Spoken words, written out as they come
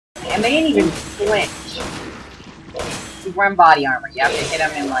And they ain't even flinch. He's wearing body armor. You have to hit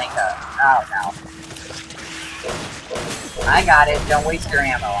him in like a... Oh, no. I got it. Don't waste your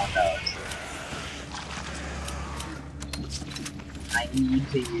ammo on those. I need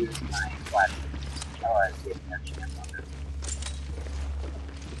to use my flash. Oh, I see a chance on this.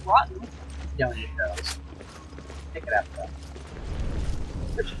 Rotten. Don't need those. Pick it up, though.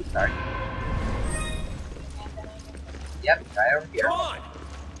 Where should we start? Yep, right over here. Come on!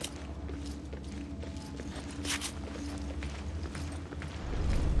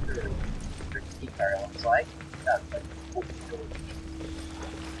 Key card, looks like. That's like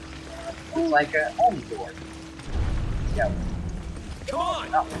looks like a home door. Yep. Come on!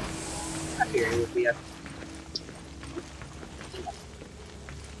 Oh. I figured it would be a...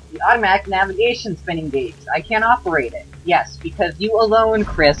 The automatic navigation spinning gates. I can't operate it. Yes, because you alone,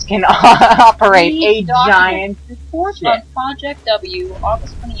 Chris, can operate a giant report ship. on Project W,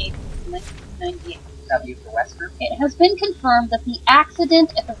 August 28, 1998. W for Wesker. It has been confirmed that the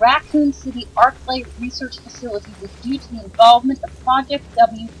accident at the Raccoon City Arclight Research Facility was due to the involvement of Project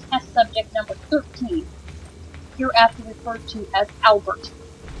W test subject number 13, hereafter referred to as Albert.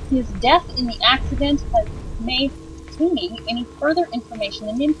 His death in the accident has made obtaining any further information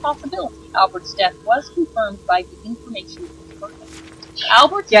an impossibility. Albert's death was confirmed by the Information Department.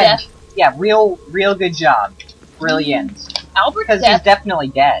 Albert's death... Yeah, real good job. Brilliant. Albert's Because death he's definitely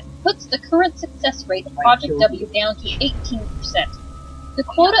dead. puts the current success rate of Project W down to 18%. The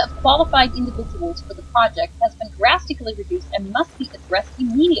quota of qualified individuals for the project has been drastically reduced and must be addressed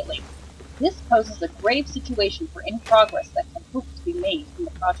immediately. This poses a grave situation for any progress that can hope to be made in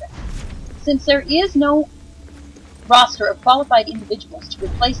the project. Since there is no roster of qualified individuals to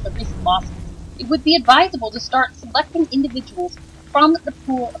replace the recent losses, it would be advisable to start selecting individuals from the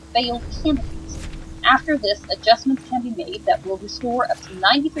pool of failed candidates. After this, adjustments can be made that will restore up to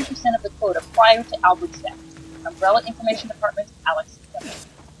 93% of the quota prior to Albert's death. Umbrella Information Department, Alex W.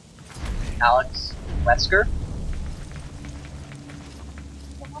 Alex Wesker?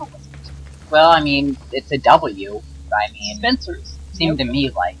 Well, I mean, it's a W. I mean, Spencer's. seemed to me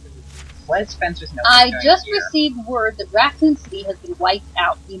like... What is Spencer's note? I just received word that Raccoon City has been wiped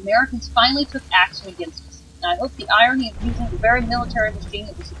out. The Americans finally took action against us. And I hope the irony of using the very military machine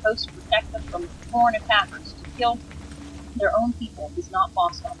that was supposed to protect them from foreign attackers to kill their own people is not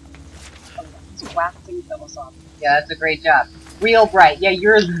lost on them. Oh, he's waxing philosophical. Yeah, that's a great job. Real bright. Yeah,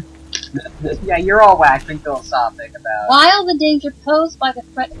 you're all waxing philosophic about... While the danger posed by the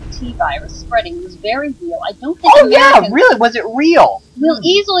threat of the T-virus spreading was very real, I don't think Oh Americans yeah, really? Was it real? will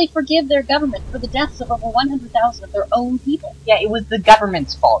easily forgive their government for the deaths of over 100,000 of their own people. Yeah, it was the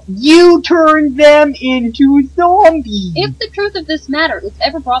government's fault. You turned them into zombies! If the truth of this matter is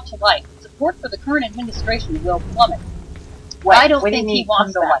ever brought to light, support for the current administration will plummet. What? I don't What do you think mean he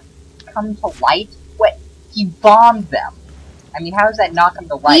wants that. Come to light? What? He bombed them. I mean, how does that not come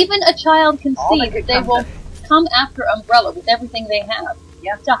to light? Even a child can All see they could that they come will to- come after Umbrella with everything they have.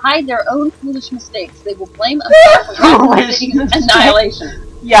 Yeah. To hide their own foolish mistakes, they will blame Umbrella for Raccoon Foolish City's mistakes. annihilation.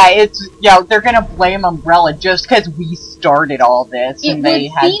 Yeah, they're gonna blame Umbrella just because we started all this, It and they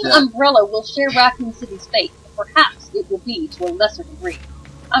would had seem to... Umbrella will share Raccoon City's fate, but perhaps it will be to a lesser degree.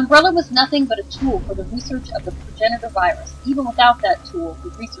 Umbrella was nothing but a tool for the research of the progenitor virus. Even without that tool, the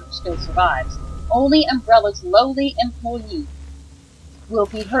research still survives. Only Umbrella's lowly employee will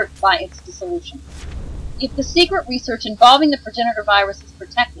be hurt by its dissolution. If the secret research involving the progenitor virus is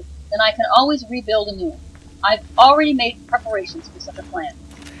protected, then I can always rebuild anew. I've already made preparations for such a plan.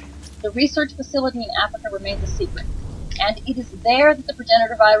 The research facility in Africa remains a secret, and it is there that the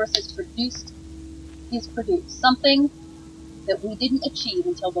progenitor virus is produced, something that we didn't achieve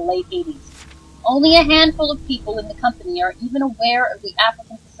until the late 80s. Only a handful of people in the company are even aware of the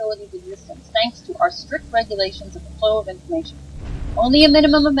African facility's existence, thanks to our strict regulations of the flow of information. Only a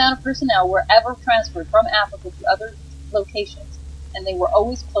minimum amount of personnel were ever transferred from Africa to other locations, and they were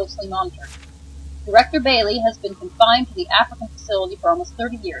always closely monitored. Director Bailey has been confined to the African facility for almost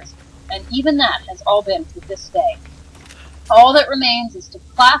 30 years, and even that has all been to this day. All that remains is to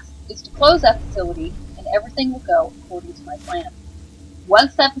close that facility, and everything will go according to my plan.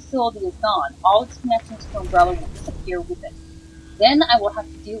 Once that facility is gone, all its connections to Umbrella will disappear with it. Then I will have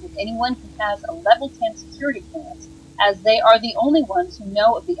to deal with anyone who has a level 10 security clearance, as they are the only ones who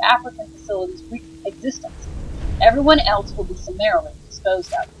know of the African facility's existence. Everyone else will be summarily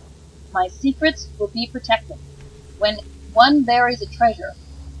disposed of. My secrets will be protected. When one buries a treasure,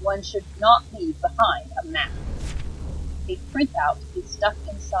 one should not leave behind a map. A printout is stuck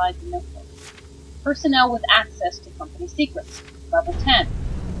inside the notebook. Personnel with access to company secrets. Level 10.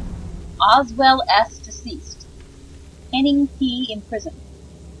 Oswell S. deceased. Henning P. in prison.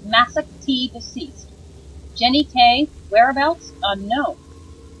 Massac T. deceased. Jenny K. whereabouts unknown.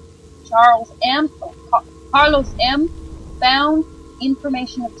 Carlos M. found.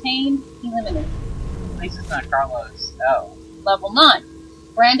 Information obtained. Eliminated. At least it's not Carlos. Oh. Level 9.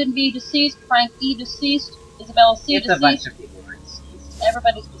 Brandon B. deceased. Frank E. deceased. Isabella C. It's deceased. a bunch of people who are deceased.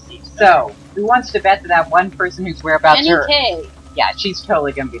 Everybody's deceased. So, who wants to bet that one person whose whereabouts Jenny are... K. Yeah, she's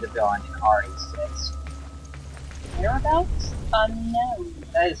totally gonna be the villain in RE6. Whereabouts unknown.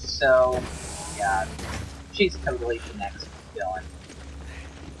 That is so... Yeah. She's totally the next villain.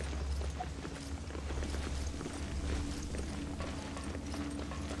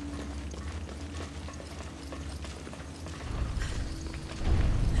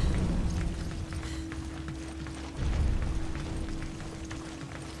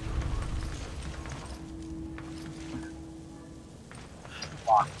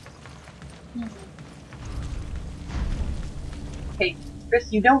 Hey,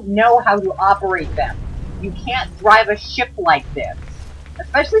 Chris, you don't know how to operate them. You can't drive a ship like this.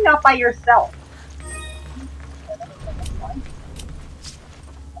 Especially not by yourself.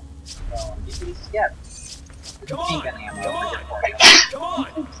 So, you skip. Come on! Come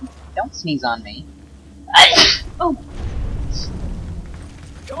on! Don't sneeze on me. Oh.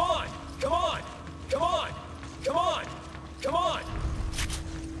 Come on! Come on! Come on! Come on! Come on!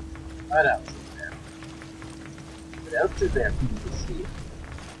 What else is there? What else is there for you to steal?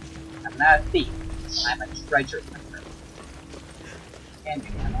 I'm not a thief. I'm a treasure hunter. And you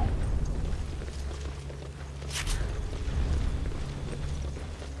know.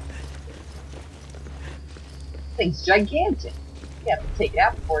 Thing's gigantic. We have to take it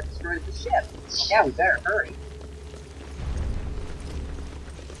out before it destroys the ship. Yeah, we better hurry.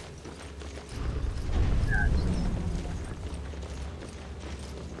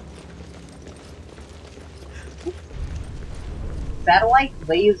 Satellite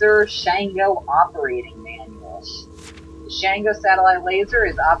Laser Shango Operating Manual. The Shango satellite laser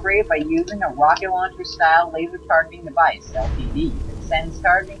is operated by using a rocket launcher style laser targeting device, LTD. It sends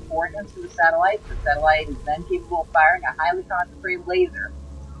targeting coordinates to the satellite. The satellite is then capable of firing a highly concentrated laser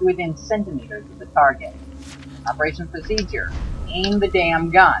within centimeters of the target. Operation procedure. Aim the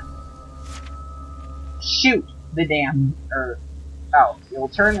damn gun. Shoot the damn... it'll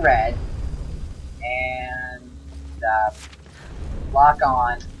turn red. And... lock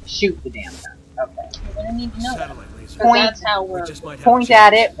on, shoot the damn gun. Okay. We're gonna need to know that. Satellite laser. Because that's how we're... Point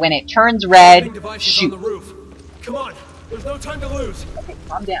at it, when it turns red, Devices shoot. on the roof. Come on! There's no time to lose! Okay,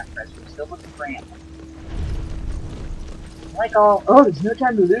 calm down, Chris. We're still looking for ammo. Like all, oh, there's no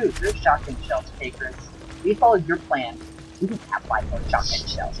time to lose. There's shotgun shells, okay, Chris? We followed your plan. We can have 5 more shotgun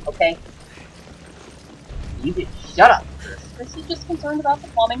shells, okay? You just shut up, Chris. Chris is just concerned about the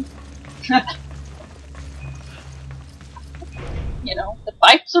plumbing. You know, the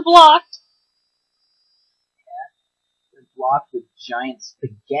pipes are blocked. Yeah. They're blocked with giant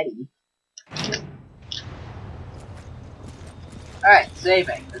spaghetti. Alright,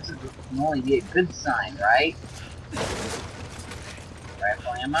 saving. This can only be a good sign, right?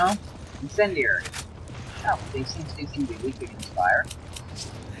 Rifle ammo. Incendiary. Oh, they seem to be weak against fire.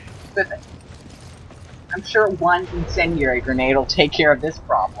 Equip it. I'm sure one incendiary grenade will take care of this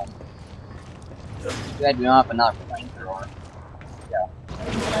problem. Glad we don't have another flamethrower.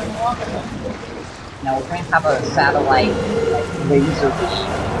 Now we're going to have a satellite laser beam.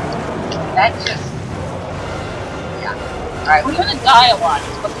 That just... Yeah. Alright, We're gonna die a lot, is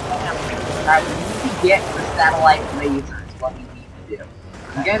what's gonna happen. Alright, we need to get the satellite lasers, is what we need to do.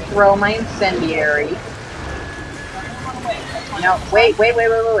 I'm going to throw my incendiary. No, wait.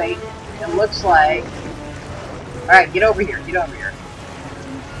 It looks like... Alright, get over here, Do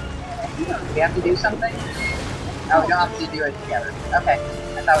we have to do something? No, we don't have to do it together. Okay,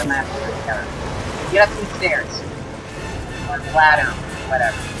 I thought we might have to do it together. Get up these stairs. Or ladder,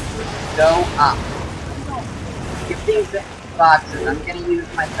 whatever. Go up. Get these boxes. I'm gonna use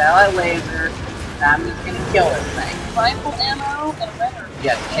my satellite laser, and I'm just gonna kill this thing. Rifle ammo and a renner.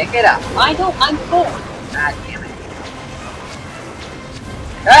 Just pick it up. I'm full. God damn it.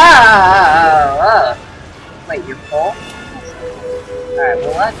 Ah! Wait, you're full? Alright,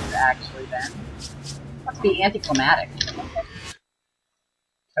 well let's actually then. Let's be anticlimactic.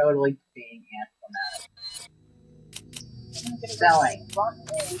 Totally being anticlimactic. Selling.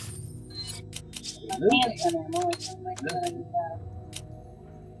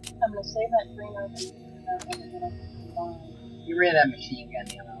 I'm gonna save that green open. Get rid of that machine gun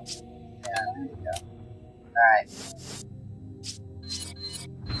ammo. Yeah, there you go. Alright.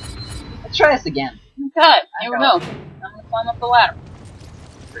 Let's try this again. Okay, here we go. I'm gonna climb up the ladder.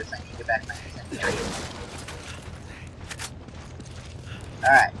 First, I need to get back my incendiary.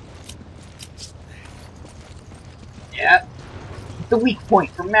 Alright. Yep. The weak point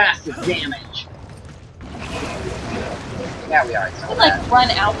for massive damage. Yeah, we already saw We that. like run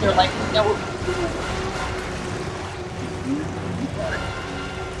out there like we know what we're doing.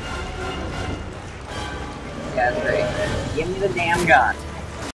 Yeah, that's great. Give me the damn gun.